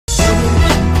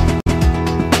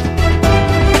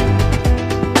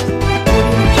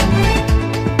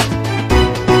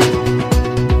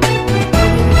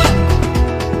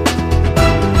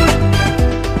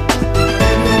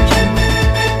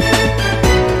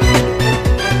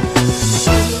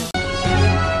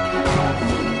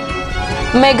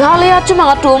Meghalaya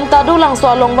chumangatum tadu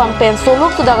langswa longbang pen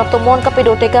soluk sudagatomon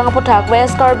kapido tekang apothak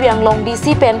West Karbi ang long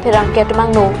DC pen perang ketumang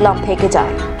no lam theke jai.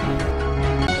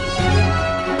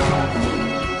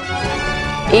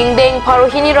 Ingdeng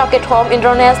Paruhini Rocket Home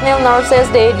International Nurses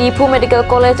Day Dipu Medical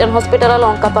College and Hospital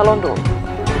along Katalondo.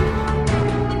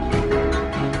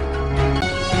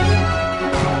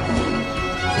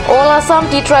 All Assam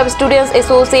Tea Tribe Students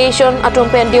Association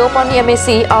atum pen diopan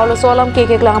MSc awal solam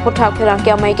keke klang apothak perang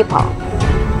ke amai ke pa.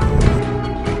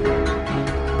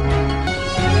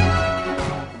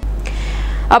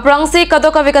 Aprangsi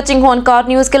kadoka vika chinghon card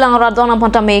news ke lang radon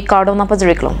ampanta me cardon na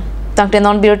pajriklom tangte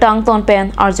non birtang ton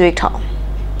pen arjuik tha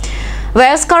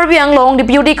West Karbi Anglong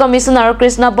Deputy Commissioner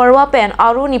Krishna Barwa pen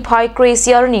aru ni phai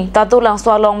kresiarni tatu lang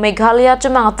swalong Meghalaya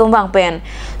chumang atumbang pen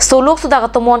soluk sudaka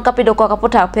tomon kapidoka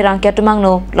kapothak perang ke tumang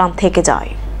no lam theke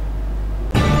jai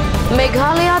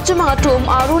Meghalaya chumang atum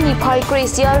aru ni phai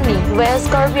kresiarni West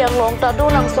Karbi Anglong tatu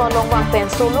lang swalong bang pen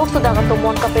soluk sudaka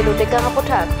tomon kapidoka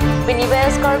kapothak Bini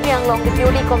West Karbi Anglong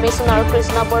Deputy Commissioner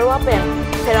Krishna Barwa pen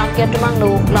perang ke tumang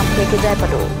no lam theke jai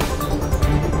pado.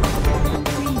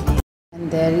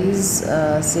 There is,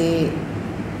 say,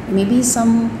 maybe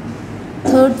some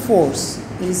third force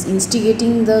is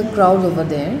instigating the crowd over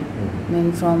there. I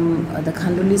mean, from the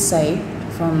Khanduli side,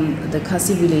 from the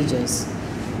Khasi villagers.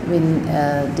 When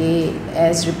they,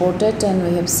 as reported, and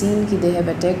we have seen that they have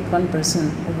attacked one person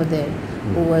over there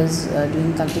who was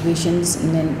doing cultivations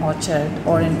in an orchard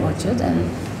and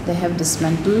they have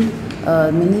dismantled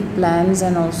many plants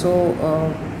and also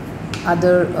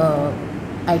other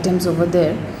items over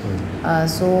there.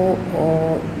 So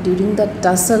during the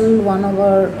tussle, one of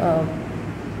our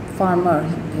farmer,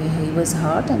 he was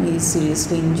hurt and he is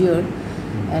seriously injured,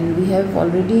 and we have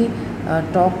already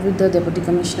talked with the Deputy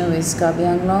Commissioner West Karbi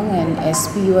Anglong, and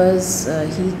SP was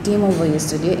he came over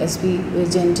yesterday. SP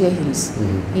was Gentia Hills.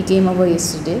 He came over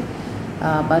yesterday,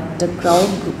 but the crowd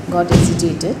got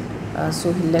agitated,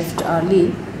 so he left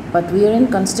early. But we are in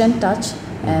constant touch,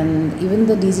 and even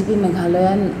the DGP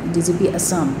Meghalaya and DGP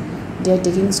Assam, they are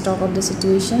taking stock of the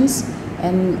situations,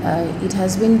 and it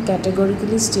has been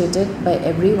categorically stated by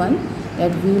everyone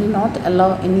that we will not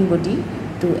allow anybody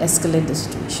to escalate the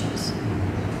situations.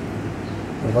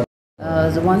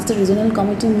 Once the regional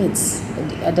committee meets,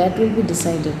 that will be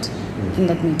decided in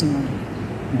that meeting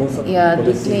only. Yeah,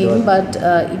 they claim, but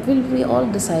it will be all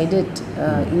decided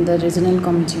in the regional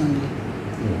committee only.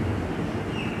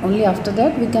 Only after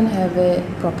that we can have a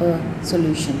proper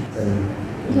solution.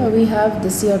 Yeah, we have the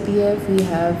CRPF, we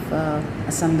have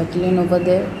Assam battalion over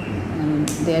there, and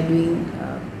they are doing,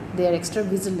 they are extra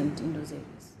vigilant in those areas.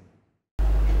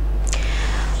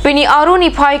 Pini aru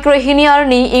ni phai krehiniar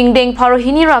ni Ingdeng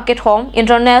Paruhini Rocket Home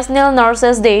International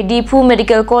Nurses Day Dipu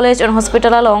Medical College and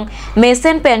Hospital along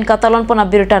Mesen Pen Katalon pona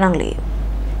birtanangli.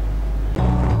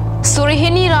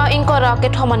 Surihini ra inko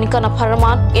Rocket Home anika na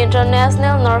Paramat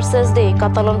International Nurses Day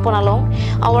Katalon ponalong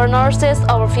our nurses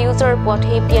our future pot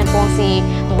happy and ponsi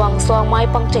bangso mai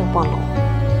pangcheng ponlo.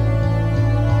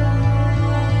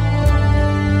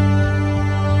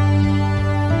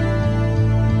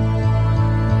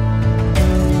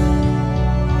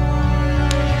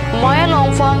 Maya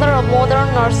Long, founder of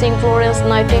Modern Nursing Florence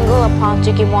Nightingale upon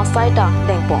Chiki Mosaita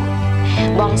Dengpon.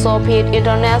 Bangso Pit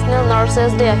International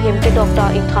Nurses Day Himki Dr.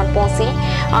 Inthan Ponsi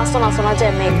Asona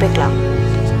Jeme Peklang.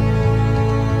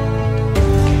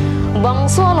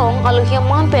 Bangso Long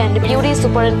Aluhiaman Pen Deputy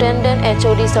Superintendent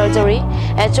HOD Surgery,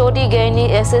 HOD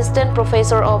Gaini Assistant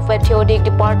Professor of Orthopedic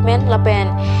Department Lapen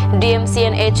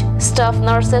DMCNH Staff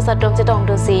Nurses at Domsetong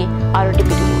Dosi are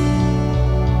deputy.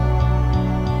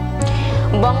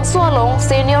 Bangso Long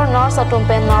Senior Nurse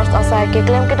atumpen Nurse asai ke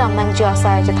claim ke dam nang jia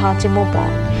asai chatha chimupon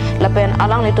lapen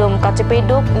alang litum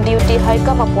kachepeduk duty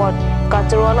haika mapot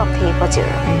kachroal aphi pachir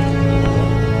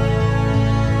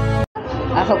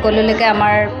সকলোলৈকে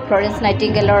আমাৰ Florence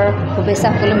নাইটিংগেলৰ শুভেচ্ছা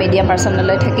সকলো media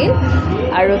পাৰ্চনলৈ থাকিল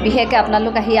আৰু বিশেষকৈ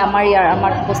আপোনালোক আহি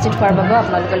আমাৰ উপস্থিত হোৱাৰ বাবে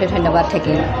আপোনালোকলৈ ধন্যবাদ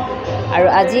থাকিল আৰু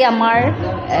আজি আমাৰ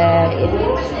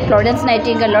ফ্লৰেন্স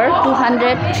নাইটিংগেলৰ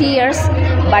 203 ইয়াৰ্ছ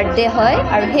বাৰ্থডে হয়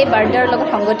আৰু সেই বাৰ্থডেৰ লগত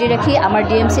সংগতি ৰাখি আমাৰ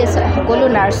ডিএমচি সকলো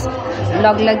নাৰ্ছ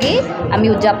লগ লাগি আমি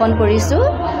উদযাপন কৰিছোঁ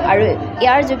আৰু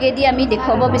ইয়াৰ যোগেদি আমি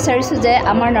দেখুৱাব বিচাৰিছোঁ যে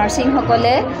আমাৰ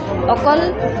নাৰ্ছিংসকলে অকল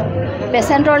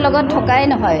পেচেণ্টৰ লগত থকাই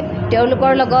নহয়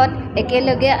তেওঁলোকৰ লগত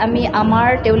একেলগে আমি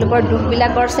তেওঁলোকৰ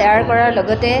দুখবিলাকৰ শ্বেয়াৰ কৰাৰ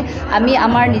লগতে আমি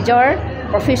আমাৰ নিজৰ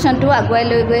প্ৰফেশ্যনটো আগুৱাই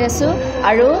লৈ গৈ আছোঁ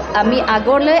আৰু আমি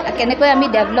আগলৈ কেনেকৈ আমি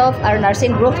ডেভেলপ আৰু নাৰ্ছিং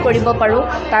গ্ৰোথ কৰিব পাৰোঁ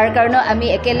তাৰ কাৰণে আমি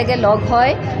একেলগে লগ হৈ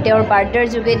তেওঁৰ বাৰ্থডেৰ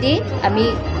যোগেদি আমি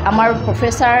আমাৰ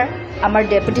প্ৰফেচাৰ আমাৰ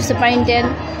ডেপুটি ছুপাৰিণ্টেণ্ট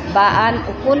বা আন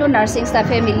সকলো নাৰ্ছিং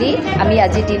ষ্টাফে মিলি আমি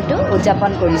আজি দিনটো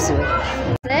উদযাপন কৰিছোঁ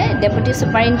deputy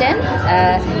superintendent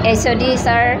HOD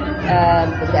sir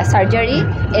surgery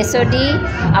HOD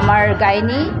আমাৰ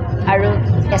গাইনী আৰু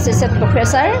এছ'চিয়েট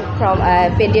প্ৰফেচাৰ ফ্ৰম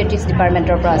পেডিয়াট্ৰিক্স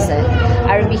ডিপাৰ্টমেণ্টৰ পৰা আছে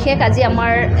আৰু বিশেষ আজি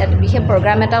আমাৰ বিশেষ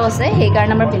প্ৰগ্ৰাম এটাও আছে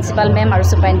সেইকাৰণে আমাৰ প্ৰিন্সিপাল মেম আৰু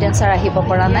ছুপাৰিণ্টেণ্ট ছাৰ আহিব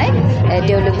পৰা নাই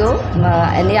তেওঁলোকেও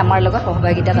এনেই আমাৰ লগত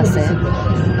সহভাগিতাত আছে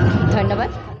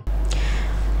ধন্যবাদ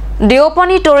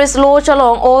Deopani Tourist Lodge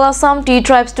along All Assam Tea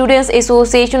Tribe Students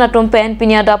Association atum pen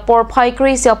pinyada por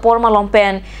phaikri sia por malom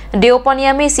pen Deopani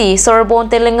amesi sorbon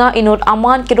telenga inut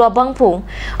aman kidwa bangphu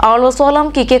arlo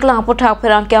solam ki keklang pothak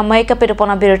pherang ke amai ka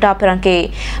petopona birta pherang ke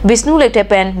Vishnu lete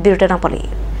pen birta napali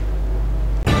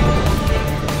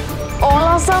All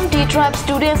Assam Tea Tribe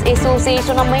Students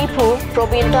Association amaipu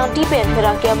probinta ti pen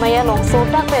pherang ke amai long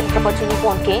sotak pen kapachini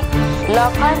pon ke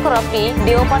Lakhai Karbi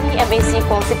Deopani MAC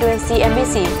constituency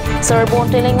MAC Sorbon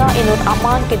Telenga inut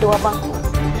aman kedua bangku.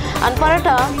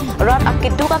 Anparata rat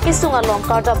akidu kaki sungalong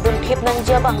karda brun khip nang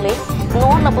jia bangle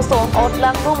non napuson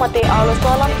outlang no mate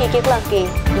alosalam kike klangke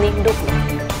ningduk.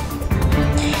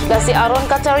 Lasi aron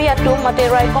kacari atu mate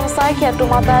raikom sai khiatu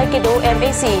matai kedo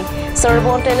MAC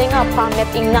Sorbon Telenga panget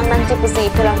ingnang nang cipusi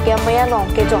perangkia mayalong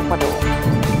ke jongpado.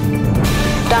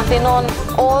 Tangtinon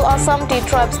All Assam Tea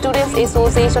Tribe Students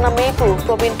Association amaipu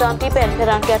probintan ti pen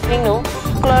perangkia tringno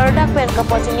klardak pen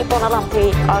kapachini ponalam the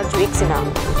arjuik sina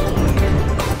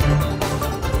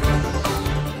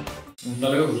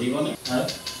আপোনালোকে ভুলিবনে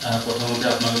প্ৰথমতে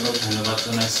আপোনালোকক ধন্যবাদ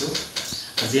জনাইছো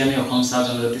আজি আমি অসম চাহ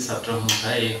জনজাতি ছাত্ৰ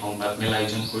সংস্থাই এই সংবাদ মেল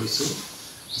আয়োজন কৰিছো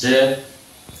যে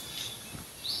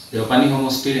দেওপানী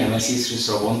সমষ্টিৰ MAC শ্ৰী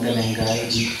শ্ৰৱণ তেলেংগাই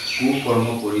যি কৰ্ম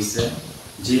কৰিছে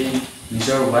যি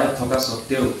নিজৰ ৱাইফ থকা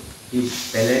সত্ত্বেও ই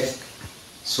বেলেগ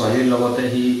ছোৱালীৰ লগতে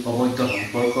সি অবৈধ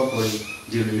সম্পৰ্ক কৰি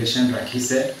যি ৰিলেশ্যন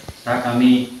ৰাখিছে তাক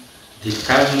আমি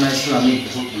ধিক্কাৰ জনাইছো আমি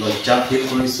বহুত লজ্জা ফিল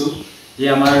কৰিছো ই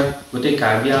আমাৰ গোটেই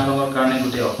কাৰ্বি আংলঙৰ কাৰণে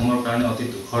গোটেই অসমৰ কাৰণে অতি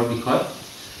দুখৰ বিষয়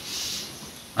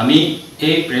আমি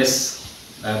এই প্ৰেছ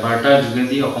বাৰ্তাৰ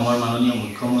যোগেদি অসমৰ মাননীয়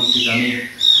মুখ্যমন্ত্ৰীক আমি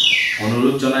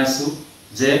অনুৰোধ জনাইছো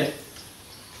যে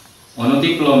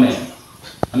অনতিক্ৰমে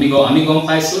আমি গম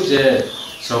পাইছো যে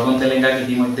শ্ৰৱণ তেলেংগাক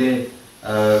ইতিমধ্যে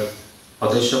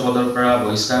সদস্য পদৰ পৰা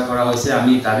বহিষ্কাৰ কৰা হৈছে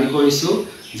আমি দাবী কৰিছো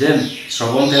যে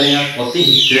শ্ৰৱণ তেলেংগাক অতি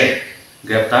শীঘ্ৰে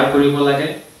গ্ৰেপ্তাৰ কৰিব লাগে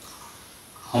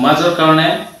সমাজৰ কাৰণে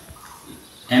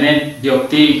এনে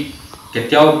ব্যক্তি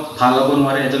কেতিয়াও ভাল হ'ব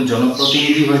নোৱাৰে এজন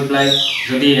জনপ্ৰতিনিধি হৈ পেলাই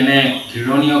যদি এনে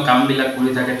ঘৃণনীয় কামবিলাক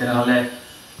কৰি থাকে তেনেহ'লে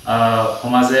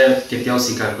সমাজে কেতিয়াও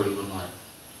স্বীকাৰ কৰিব নোৱাৰে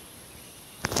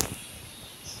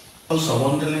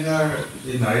শ্ৰৱণ তেলেংগাৰ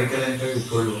যি নাৰী কেলেংকাৰীৰ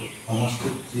উপৰিও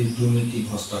সমষ্টিত যি দুৰ্নীতি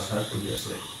ভ্ৰষ্টাচাৰ কৰি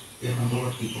আছে এই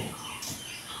সন্দৰ্ভত কি ক'ব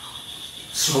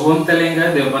শ্ৰৱণ তেলেংগাই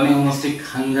দেওপানী সমষ্টিক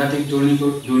সাংঘাতিক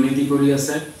দুৰ্নীতি কৰি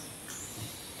আছে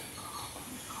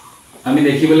আমি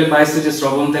দেখিবলৈ পাইছো যে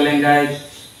শ্ৰৱণ তেলেংগাই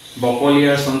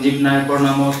বকলিয়াৰ সঞ্জীৱ নায়কৰ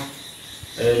নামত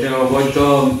তেওঁৰ অবৈধ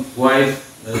ৱাইফ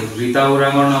ৰীতা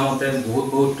ওৰাঙৰ নামতে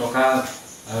বহুত টকা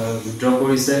উইথড্ৰ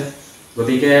কৰিছে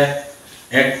গতিকে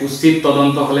এক উচিত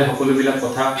তদন্ত হলে সকলোবিলাক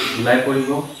কথা ওলাই পৰিব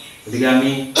গতিকে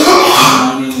আমি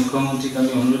মাননীয় মুখ্যমন্ত্ৰীক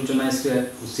আমি অনুৰোধ জনাইছো এক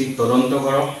উচিত তদন্ত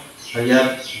কৰক আৰু ইয়াত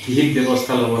বিহিত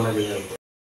ব্যৱস্থা ল'ব লাগে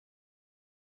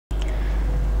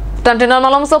Tantinan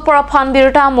malam so para phan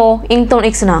birta mo ington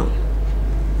iksnang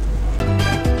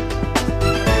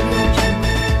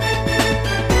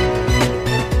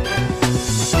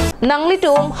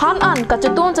Nanglitum han an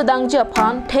kachetun sedang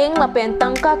Japan theng la pen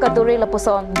tangka katuri la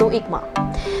puson do ikma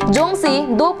Jongsi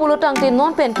do pulutang tin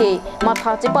non pen ke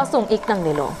matha chipasung iknang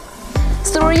nilo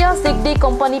Surya Sigdi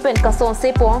Company pen kason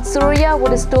sepon Surya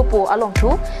Wodistopo along thu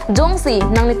Jongsi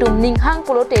nanglitum ninghang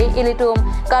pulote ilitum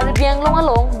Karbiang long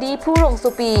along di Purong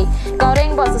Supi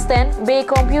Kareng bus stand Bay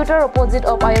Computer opposite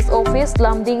of IS office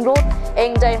Lamding Road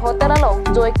Engjai Hotel along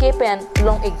Joy K pen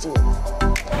long ekji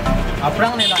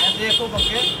Aprang nila ente ko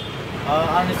bangke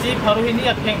anisi baru ini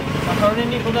akheng baru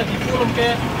ini punya di Purong ke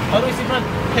baru isi pun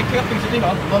teknik pingsi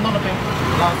bang London apa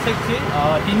la seksi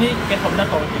ini ke pernah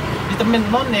kau itu men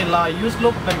non nela use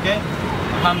look bangke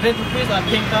 100 rupees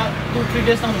akheng ka 2-3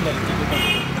 days nang nila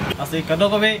asik kado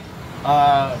kowe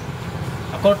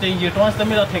according to trans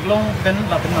tamila theklong kan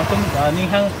la penakun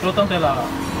ninghang protong tela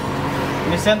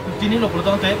mission tini lo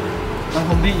protong te nang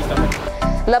hombi ikam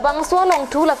Labang swalong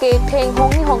thu lake theng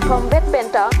hongi hong thom vet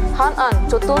penta han an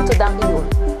chotun chudang iun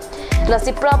la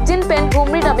si prabjin pen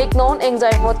humri na bik non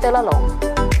engjai hotel along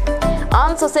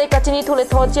an so se kachini thule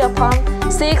thojia phang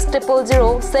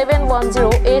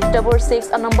 6007108666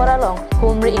 a number along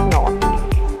humri ignore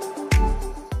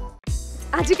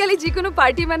আজিকালি যিকোনো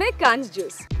party মানে কাঞ্জ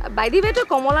juice by the বে তো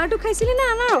কমলাটো খাইছিলি না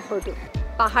আনাৰ অফৰটো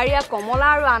পাহাৰীয়া কমলা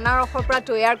আৰু আনাৰসৰ পৰা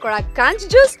তৈয়াৰ কৰা কাঞ্চ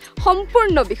জুচ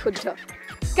সম্পূৰ্ণ বিশুদ্ধ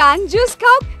কাঞ্চ জুচ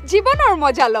খাওক জীৱনৰ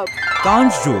মজা লওক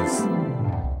কাঞ্চ juice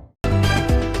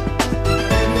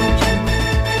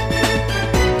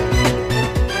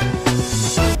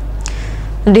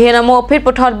Dihenamo phit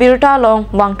pothot birta long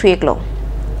wang thuik lo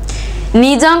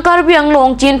Nijang Karbi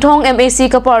Anglong Chinthong MAC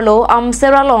Kaparlo Am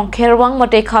Seralong Kherwang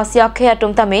Mate Khasya Khe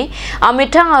Atum Tame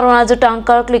Amithang Arona Jutang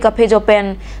Karkli Kaphe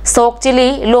Jopen Sok Chili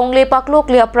Longle Paklok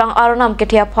Lia Prang Aronam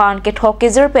Ketia Phan Kethok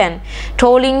Kizerpen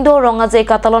Toling Do Rongaze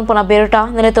Katalon Pona Berta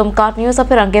Nenetum Kat News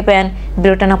Aperang Kepen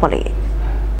Birta Napoli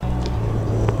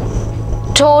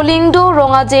Toling do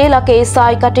rongaje lake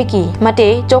sai kateki mate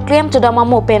choklem chodama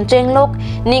mo pen chenglok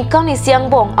ningkan isyang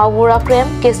bong awura krem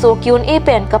keso kyun e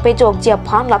pen kape jok jia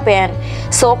phan la pen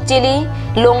sok chili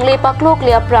longle paklok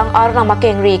lia prang arna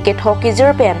makengri ke thoki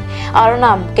jir pen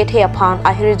arnam ke thea phan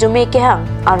ahir jume ke hang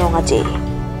arongaje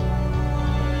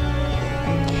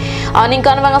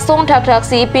aningkan wanga song thak thak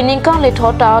si piningkan le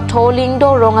thota toling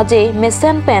do rongaje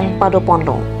mesen pen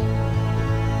padoponlo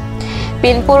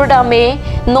Pinpur dame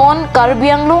non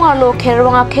Karbianglong alo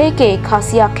kherwanga kheke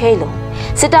khasia khelo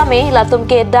sitame latum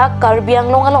ke dak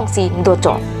Karbianglong along si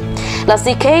docho la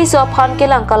sikhei so phan ke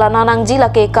lang kala nanang jila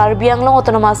ke Karbianglong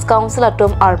autonomous council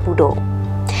atum arpudo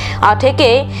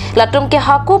atheke latum ke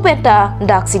haku peta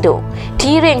dak sido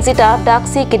thi reng sita dak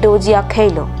si ke dojia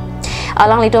khelo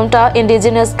alang litomta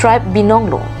indigenous tribe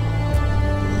binonglo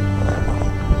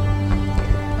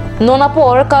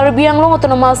Nonapor Karbi Anglong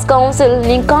Autonomous Council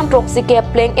Ningkan Troxy ke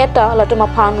pleng eta latuma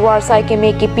phan war sai ke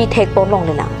me ki pi thek ponlong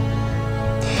lena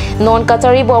Non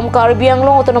Kachari Bom Karbi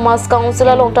Anglong Autonomous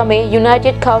Council along tame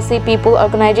United Khasi People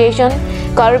Organization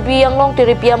Karbi Anglong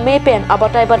Tiripia me pen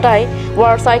abatai batai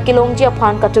war sai kilong jia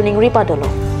phan katuning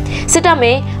ripadolo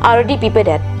sitame RDP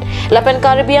pedet lapen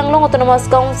Karbi Anglong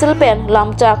Autonomous Council pen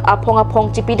lamchak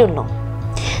aphong chipidunlo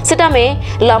Sitame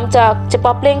lamchak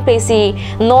cepapleng pesi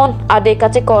non ade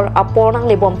kachekor apornang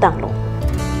lebom tanglo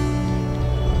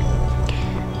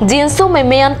Jinso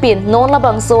memean pin non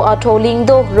labangso atholing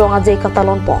do rongaje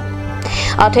katalon po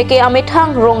atheke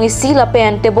amethang rongisi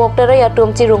lapen tebok tere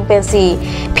atum chirung pensi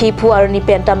phipu arni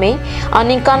pentame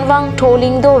aningkanwang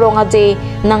tholing do rongaje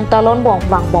nangtalon bong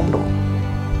bang bomlo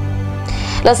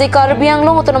Lasi Karbi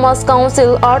Anglong Autonomous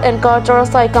Council Art and Culture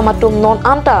Sai Kamatum non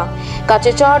anta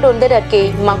Kachechar donde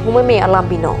datke manghume me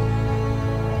alambino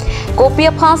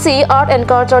Kopia Phasi Art and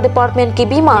Culture Department ki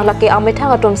bima lake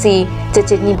amethang atum si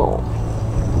chechinibo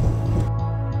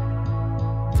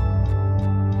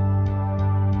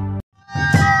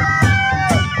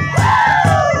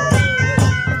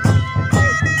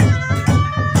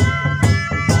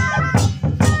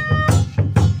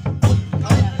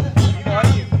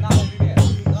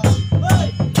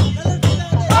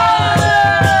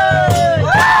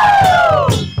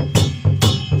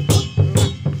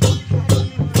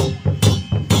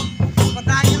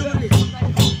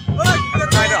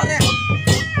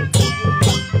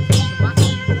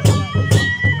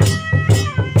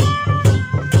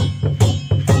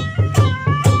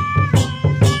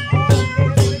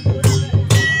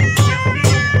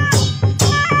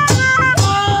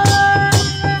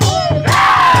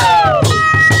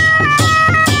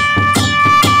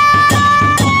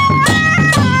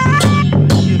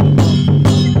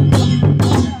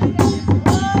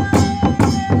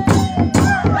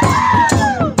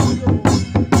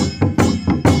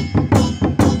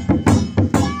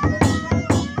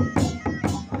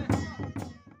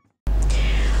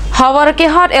Hawar ke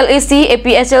hat LAC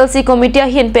APHLC committee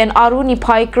hin pen aru ni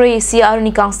phai kre CR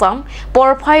ni kangsam por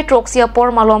phai troxia por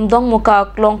malom dong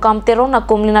mukak longkam terona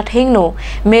kumlina thengno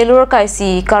melur kaisi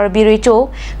Karbi richo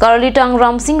Karlitang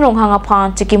Ramsing ronghanga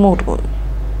phan chikimutun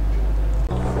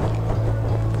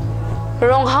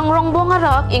Ronghang rongbong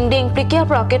arak ingding prikya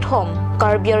bracket home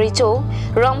Karbi richo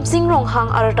Ramsing ronghang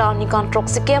arata nikan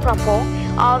troxike prapo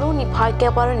aru ni phai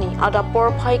ke parani ada por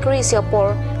phai kre sia por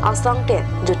asang te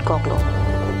jutkoklo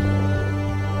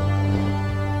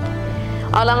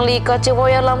Alang li ka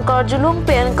chewoya lam kar julung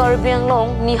pen Karbi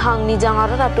Anglong ni hang ni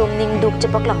jangara ratum ning duk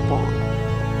cepak langpo.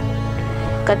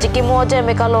 Kachiki moja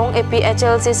mekalong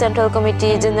APHLC Central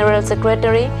Committee General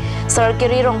Secretary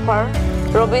Sarkiri Rongpar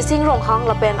Robi Singh Ronghang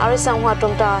lapen arisang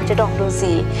watumta cedong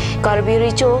dosi Karbi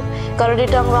richo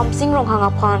Karlitang Ramsing Ronghang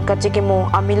aphan kachiki mo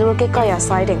amilur ke kaya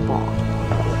sai dengpo.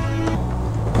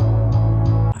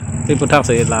 Ti putak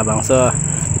se la bang so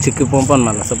chiki pompon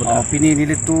mal so putak. Pini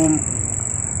nilitum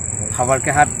Hawar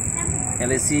ke hat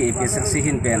LAC APHLC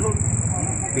hin pen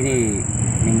pini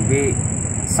ningbe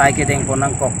sai ke deng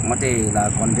ponang kok mate la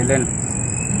kondilen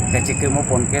kachike mo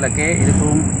pon ke lake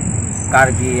ilitum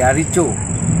Karbi aricho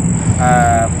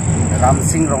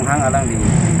Ramsing ronghang alang di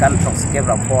kan trokskep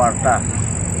rapo arta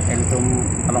elitum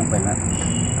along penat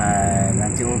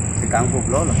nanti tikang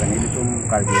bublo lakan elitum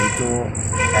Karbi itu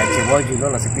ceboy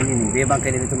julo la sepini ni be bang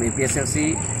elitum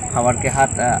APSLC hawar ke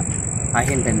hat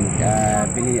ahin pen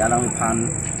pini alang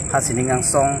pan hasiningang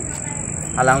song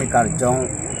alang li karjong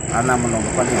ana monong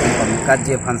pali pamikat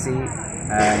je fansi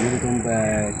elitum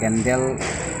kendel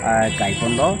kai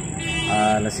pondo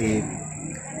lasi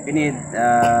ini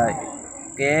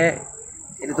ke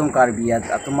elitum Karbi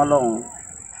atumalong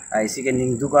isi ke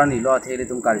ningdu kar nilo athe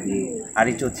elitum Karbi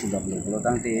ari cho thilo lo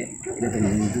tangte elitum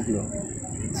ningdu lo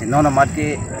se nona mat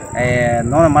ke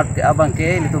abang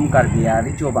ke elitum Karbi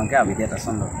ari cho bang ke abide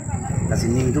tason lo lasi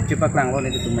ningdu cepak lang lo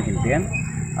elitum na hilten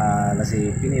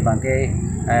lasi pini bang ke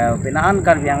penaan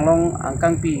Karbi anglong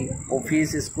angkang pi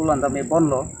office school anda me bon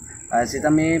lo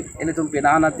sitame elitum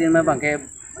penaan atin na bang ke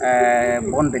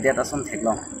bon bede tason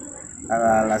theklong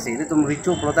lasi elitum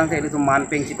ricu pelotang te elitum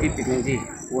manpeng cipi piknji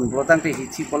un pelotang te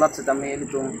hici kolat setame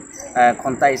elitum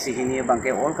kontai sihini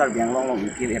bangke all Karbi anglong lo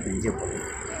mikir epenje pol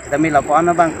setame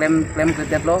lapana bang claim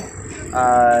kredet lo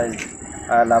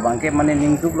la bangke mane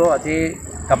ningduk lo ate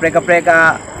kapre ka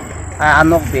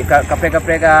anok be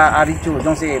kapre ka aricu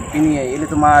jongse pini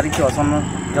elitum aricu son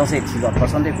jongse chilo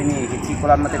person de pini hici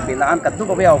kolat mate benaan katu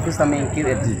ko be office tame mikir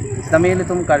eti setame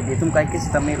elitum Karbi tum kai ke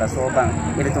setame la so bang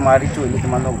elitum aricu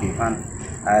elitum anok be pan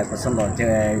person lo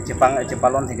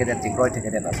cepalon theke de tikroi theke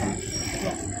de lason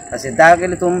ase dag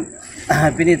elitum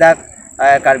pini dag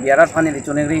Karbi arat phani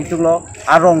lichone ring tuklo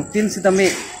arong tin sitame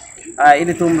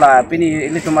elitum la pini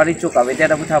elitum aricu ka be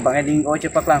da butha bangai ding oi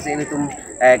cepaklang se elitum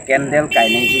candle kai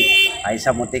nengji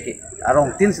aisa moteke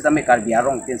arong tin sitame Karbi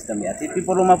arong tin sitame ati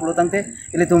pipoloma plotangte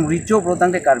elitum richo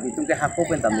plotangte Karbi tumke hakko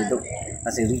pen tamne do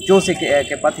ase richo se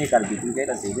ke pathe Karbi tumke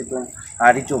ase elitum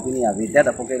aricho pini abida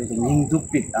da poke elitum ningduk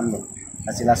pit anlo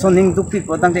ase la son ningduk pit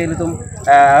plotangte elitum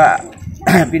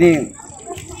pini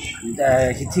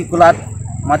hithi kulat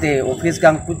mate office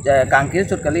kangkir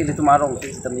chot kali elitum arong tin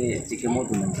sitame chikemo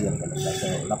tu manji so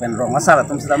lapen rong asar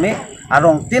atum sitame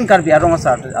arong tin Karbi arong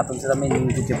asar atum sitame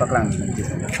ningduk cepaklang manji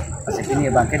ase pini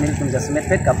bangke elitum jasmet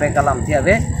pet kape kalam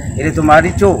tiave elitum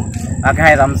aricho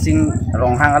akai Ramsing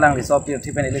ronghang alang li sopir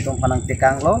thipen elitum panang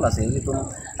tekang lo lase elitum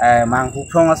mang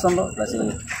hukrong ason lo lase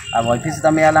aboy pis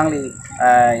tame alang li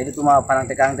elitum panang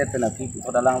tekang det na pi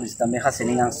thod alang li tame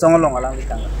hasiningang songlong alang li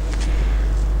kang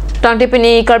Tang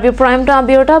tipini Karbi Prime ta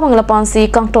biota bangla pansi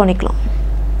kang tonik lo